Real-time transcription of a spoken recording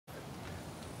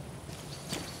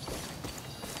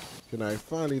And I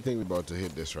finally think we're about to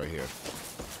hit this right here.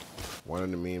 One of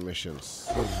the main missions.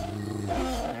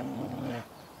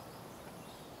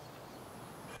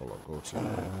 Hold on, go to.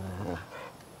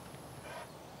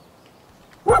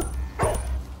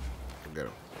 Forget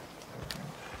him.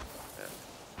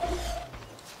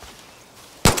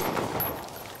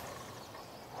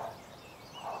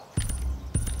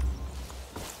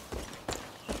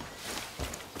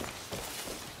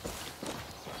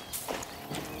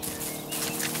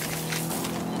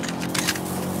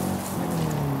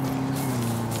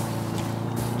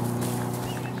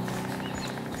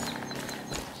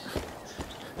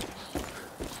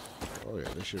 Oh yeah,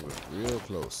 this shit was real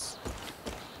close.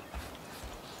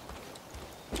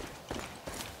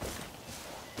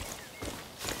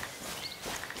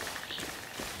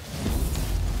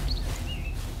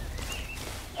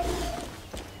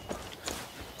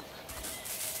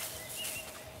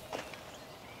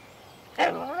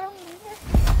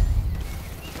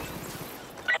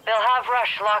 They'll have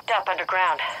Rush locked up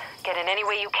underground. Get in any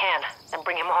way you can, and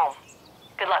bring him home.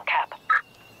 Good luck, Cap.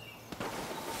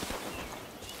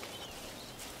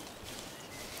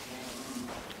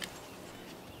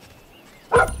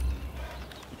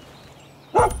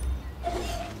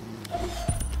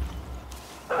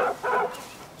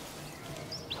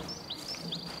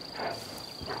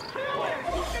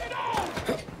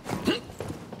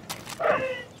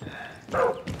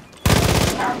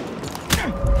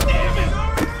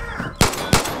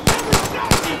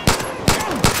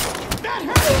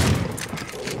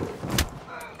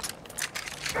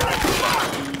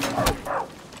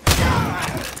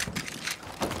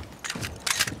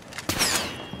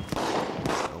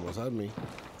 Almost had me.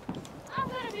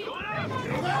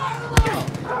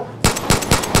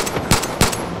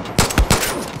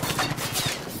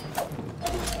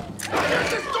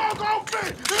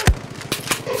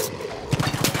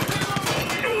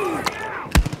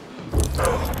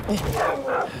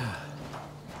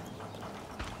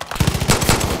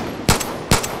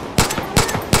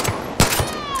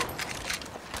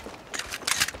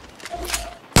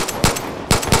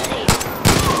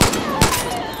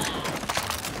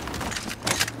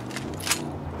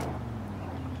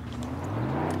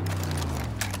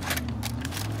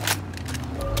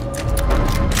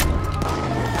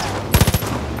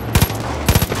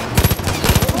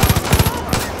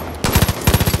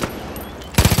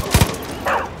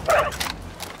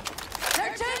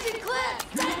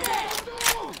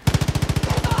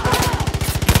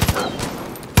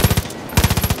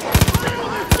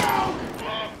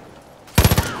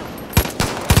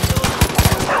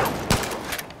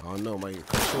 Oh no, my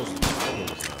controls are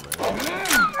problems now, man.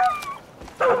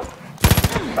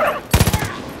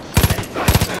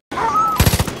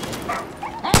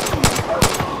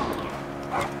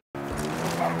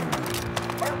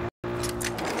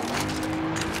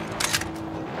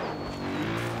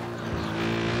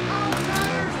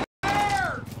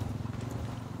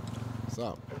 What's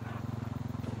up?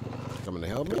 Coming to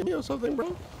help me or something,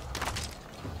 bro?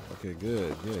 Okay,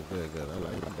 good. I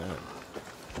like that.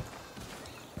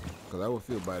 Because I would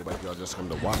feel bad if y'all just come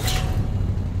to watch.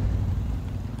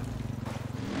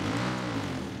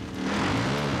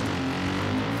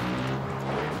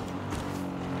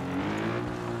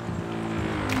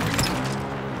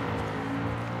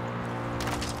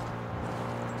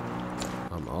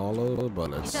 I'm all over the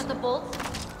bullets. Is that the bolts?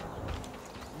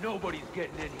 Nobody's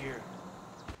getting in here.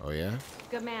 Oh yeah?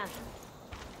 Good man.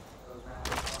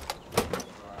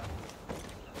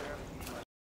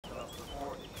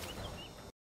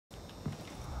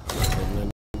 Getting in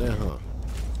there, huh?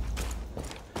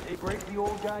 They break the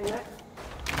old guy yet?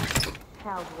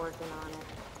 Cal's working on it.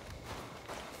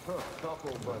 Huh, tough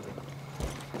old buddy.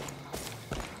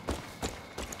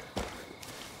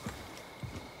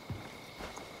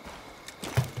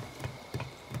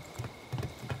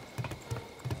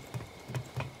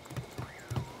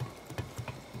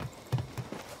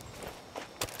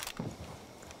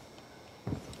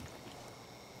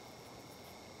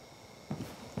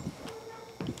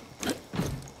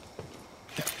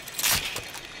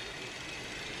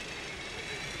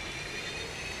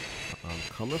 I'm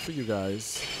coming for you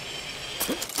guys.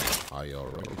 Are y'all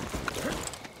ready?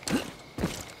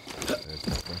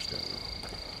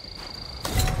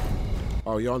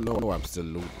 Oh, y'all know I'm still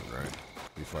looting, right?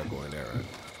 Before I go in there, right?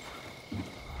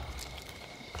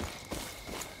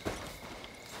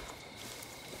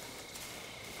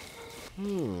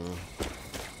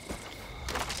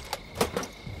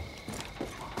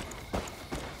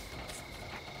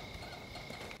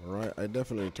 Alright, I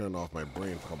definitely turned off my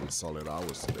brain for a couple of solid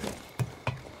hours today.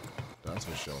 That's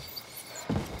for sure.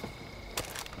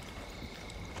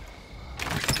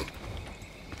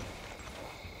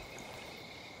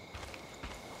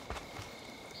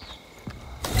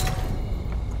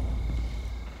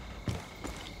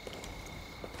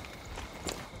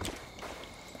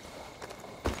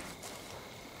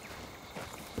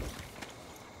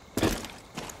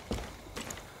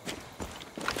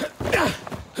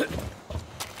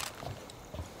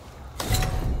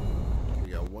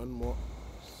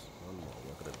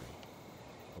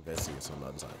 it's on the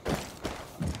other side.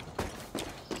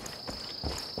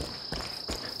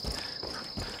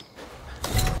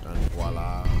 And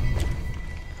voila.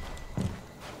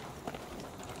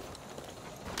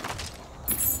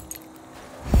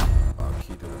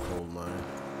 Key to the coal mine.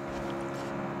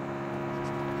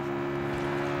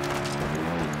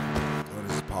 Oh,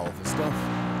 this is powerful stuff.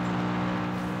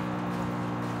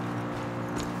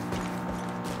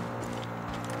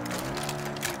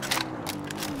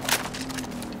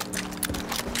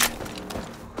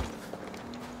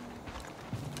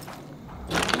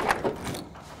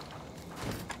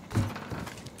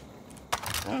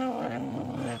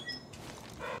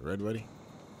 Red ready?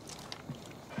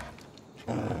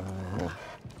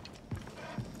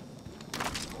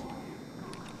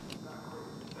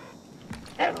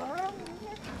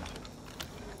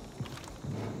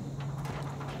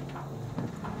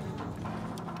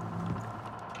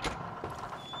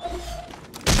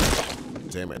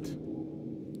 Damn it.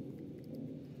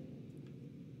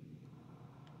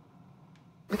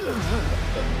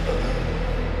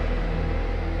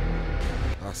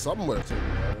 Somewhere too.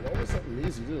 There's always something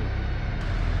easy to do.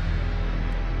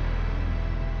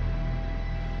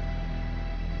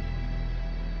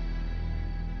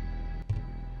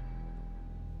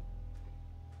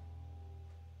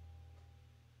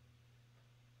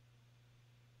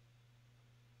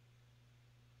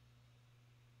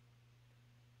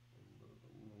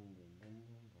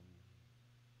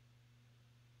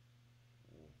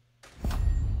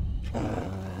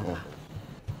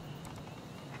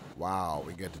 Wow,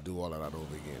 we get to do all of that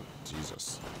over again.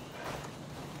 Jesus.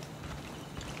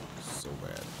 So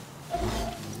bad.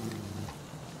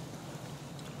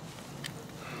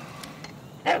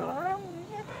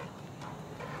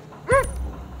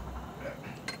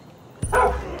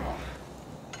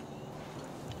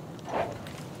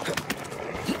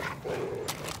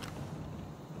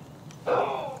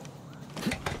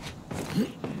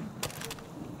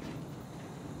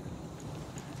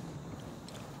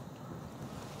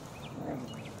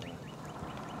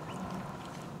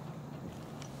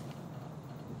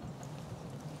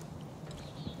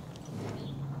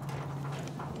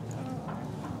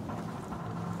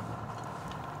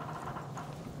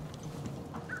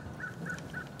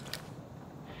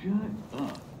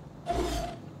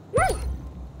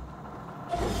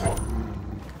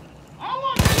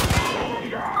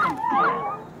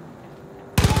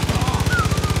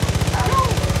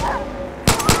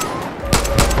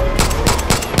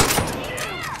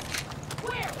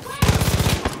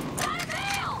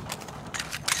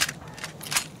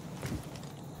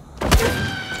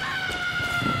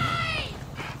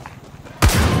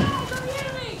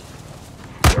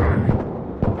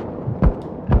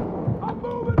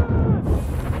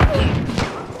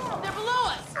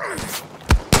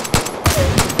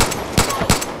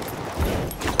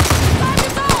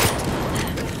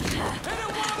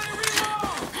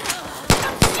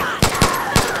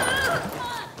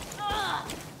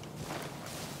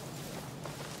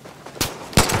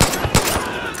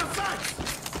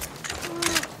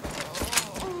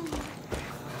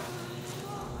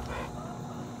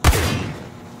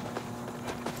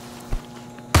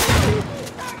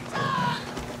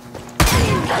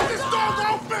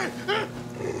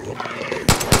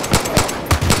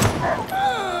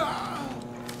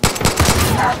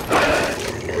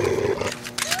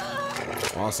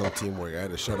 Awesome teamwork. I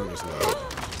had to shut up just now.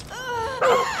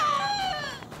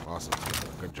 Awesome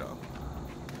teamwork. Good job.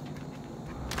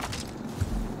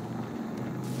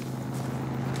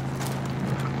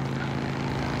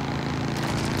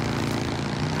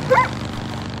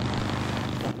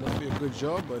 Must be a good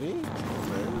job, buddy. Man.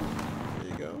 There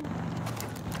you go.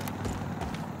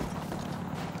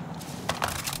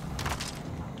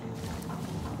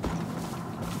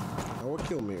 Oh, what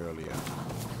killed me earlier?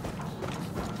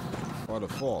 Or the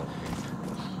fall.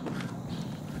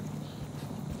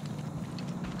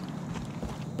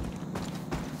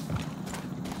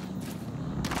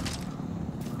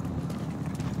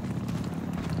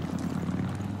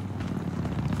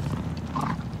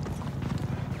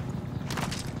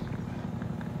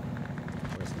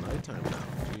 It's nighttime now.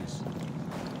 Jeez.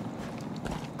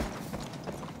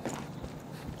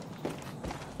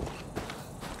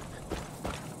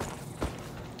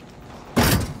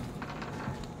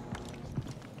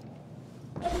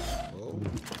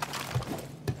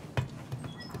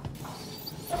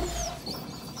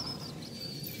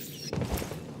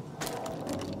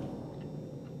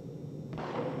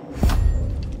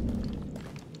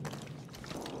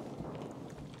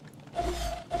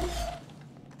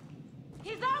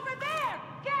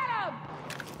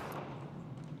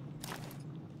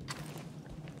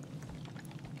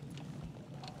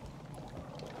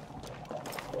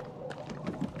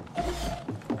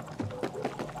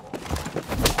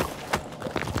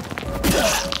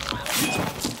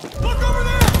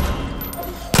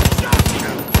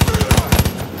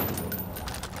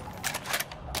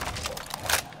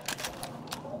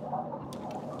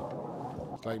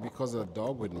 Like, because of the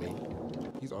dog with me,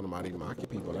 he's automatically marking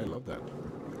people. I love that.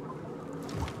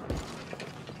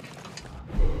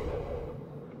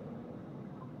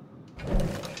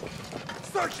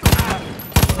 Search!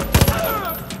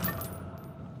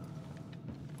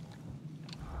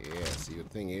 Yeah, see, the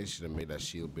thing is, should have made that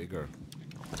shield bigger.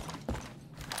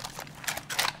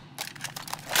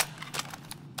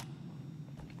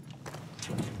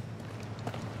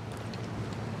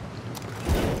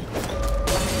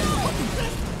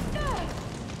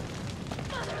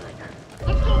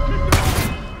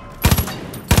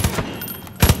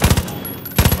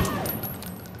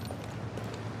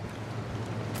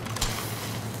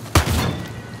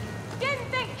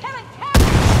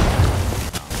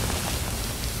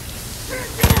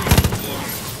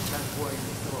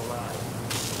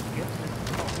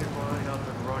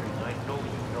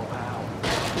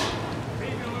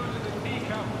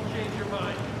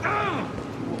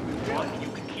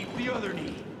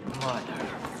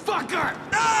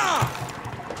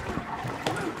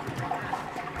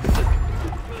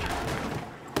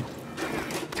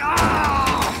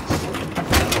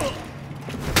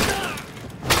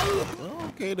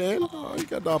 Okay then, oh, you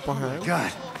got the upper hand.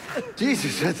 God,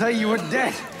 Jesus, I thought you were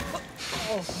dead.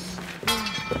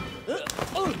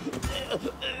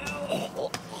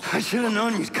 I should have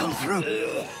known you'd come through.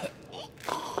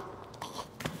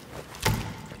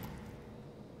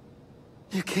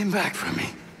 You came back for me.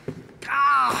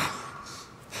 Ah!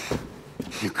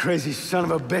 You crazy son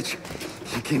of a bitch.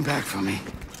 You came back for me.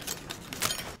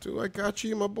 Dude, I got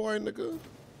you, my boy, nigga.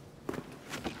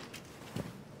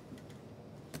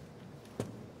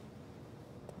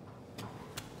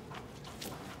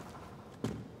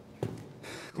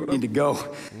 We need to go.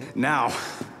 Now.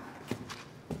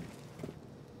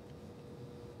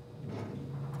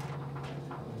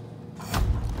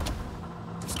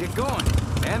 Let's get going.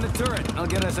 Man the turret. I'll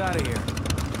get us out of here.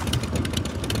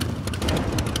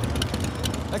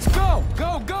 Let's go!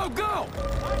 Go, go, go!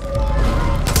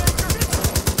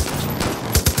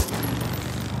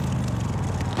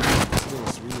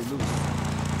 It's really loose.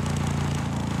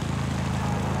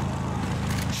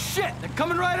 Shit! They're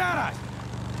coming right at us!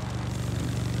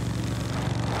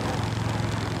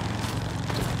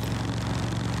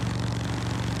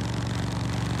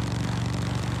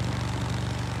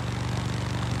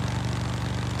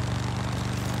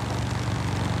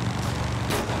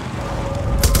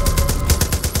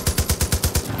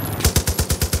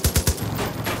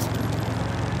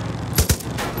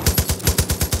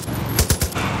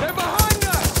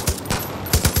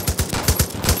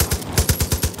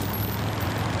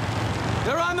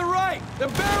 They're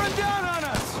bearing down on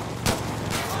us!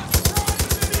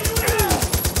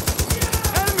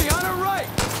 Enemy on our right!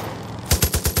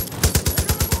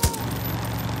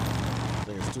 I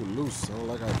think it's too loose. I don't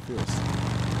like how it feels.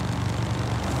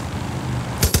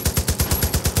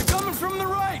 They're coming from the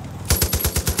right!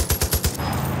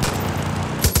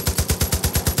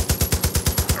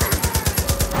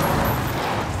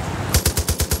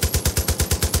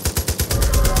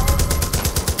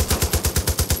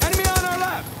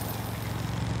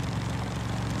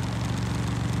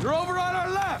 They're over on our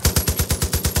left!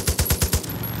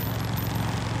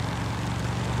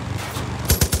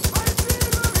 I see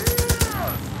them here!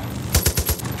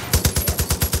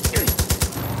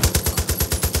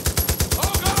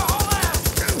 Oh, God, hold it!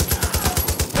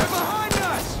 They're behind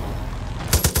us!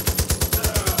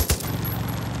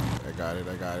 I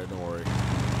got it, don't worry.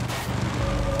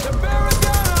 They're bearing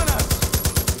down on us!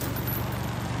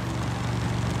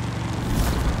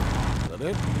 Is that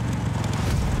it?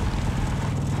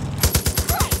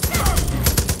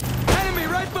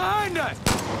 Right behind us!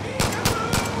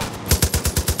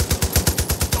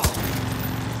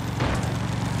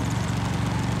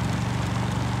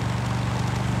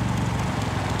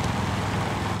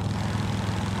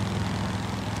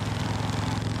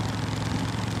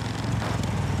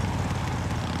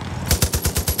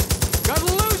 Gotta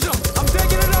lose them! I'm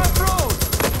taking it off-road!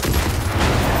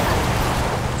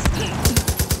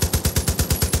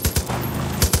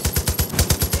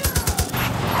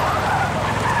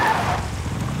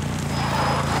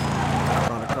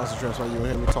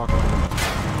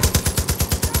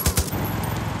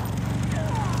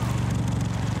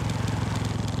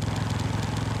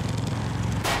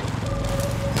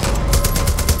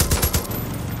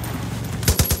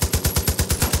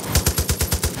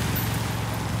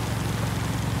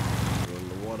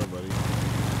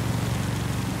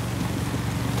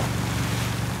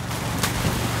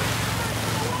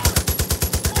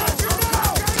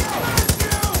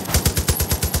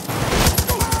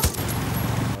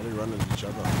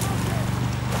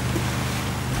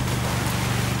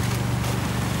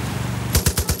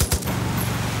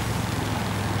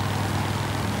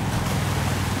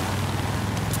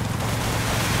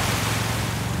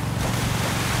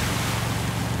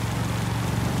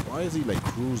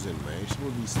 cruising, man. You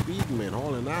supposed to be speeding, man.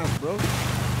 Hauling ass, bro.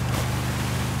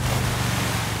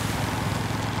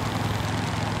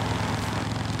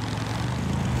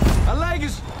 My leg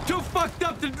is too fucked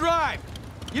up to drive.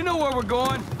 You know where we're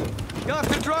going. You'll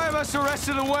have to drive us the rest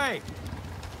of the way.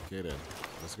 Okay, then.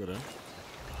 Let's go then.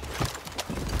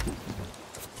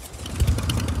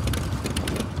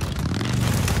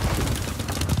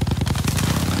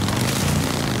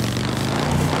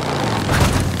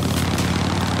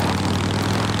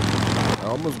 I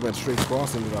almost went straight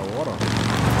across into that water.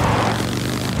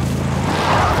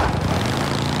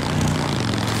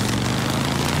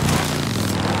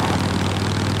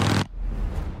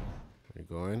 We're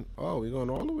going. Oh, we're going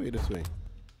all the way this way.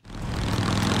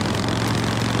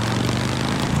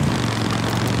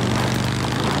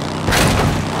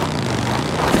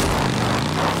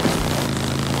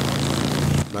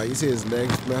 Now you see his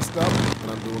legs messed up,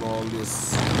 and I'm doing all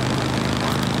this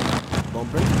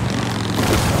bumping.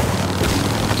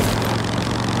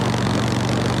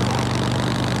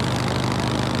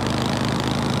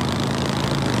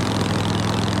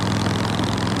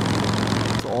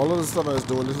 So all of the stuff I was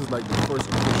doing, this is like the first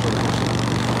official mission.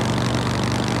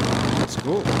 That's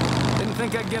cool. Didn't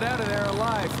think I'd get out of there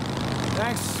alive.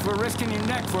 Thanks for risking your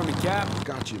neck for me, Cap.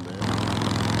 Got you, man.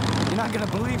 You're not gonna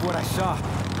believe what I saw.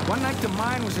 One night the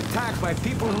mine was attacked by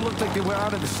people who looked like they were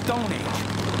out of the Stone Age.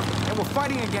 They were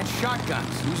fighting against shotguns,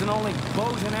 using only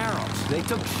bows and arrows. They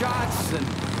took shots and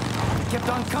kept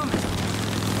on coming.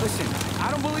 Listen, I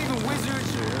don't believe in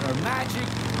wizards or magic,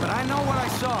 but I know what I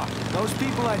saw. Those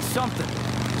people had something.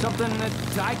 Something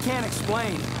that I can't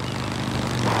explain.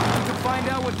 If we could find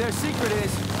out what their secret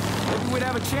is, maybe we'd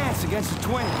have a chance against the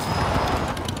twins.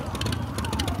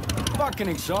 Fucking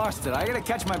exhausted. I gotta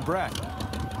catch my breath.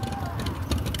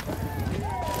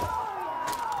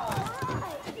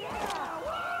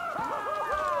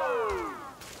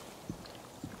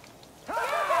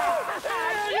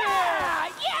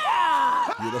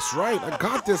 Yeah, that's right. I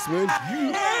got this, man.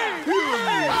 Yeah.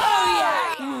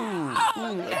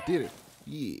 I did it.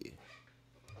 Yeah.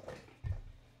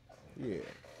 Yeah.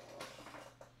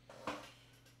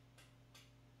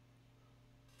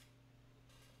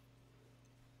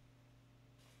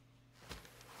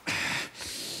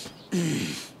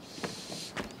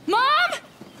 Mom!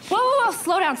 Whoa, whoa, whoa,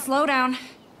 slow down, slow down.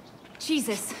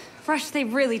 Jesus, Rush, they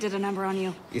really did a number on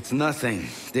you. It's nothing.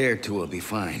 Their two will be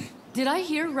fine. Did I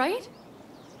hear right?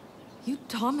 You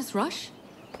Thomas Rush?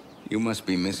 You must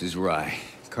be Mrs. Rye.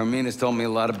 Carmina's told me a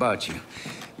lot about you.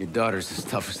 Your daughter's as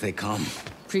tough as they come.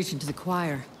 Preaching to the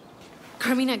choir.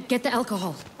 Carmina, get the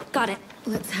alcohol. Got it.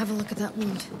 Let's have a look at that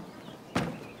wound.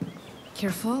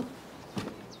 Careful.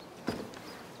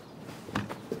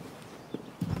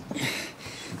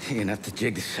 You're gonna have to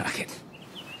jig the socket.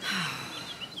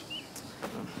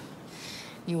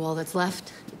 You all that's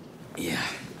left? Yeah.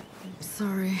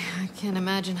 Sorry, I can't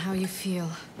imagine how you feel.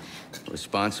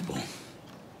 Responsible.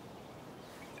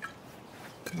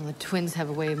 Well, the twins have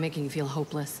a way of making you feel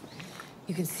hopeless.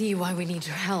 You can see why we need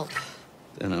your help.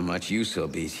 Don't know how much use there'll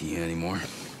be to you anymore.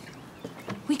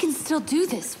 We can still do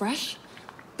this, Rush.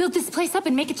 Build this place up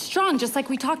and make it strong, just like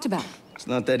we talked about. It's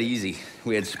not that easy.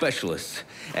 We had specialists,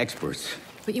 experts.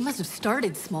 But you must have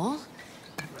started small.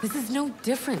 This is no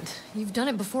different. You've done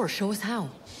it before. Show us how.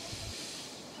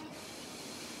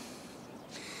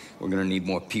 We're gonna need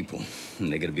more people, and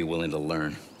they're gonna be willing to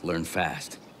learn. Learn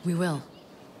fast. We will.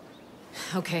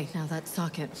 Okay, now that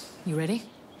socket. You ready?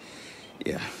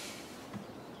 Yeah.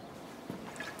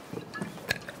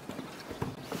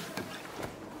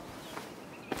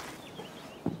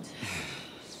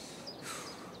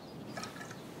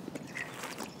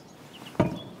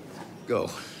 Go.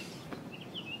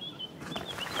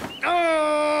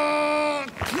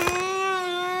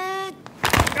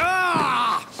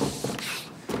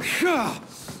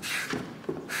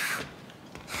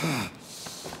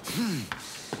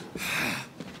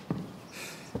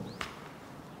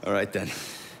 All right, then.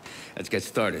 Let's get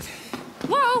started.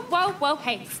 Whoa, whoa, whoa.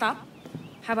 Hey, stop.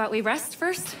 How about we rest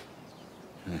first?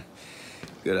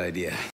 Good idea.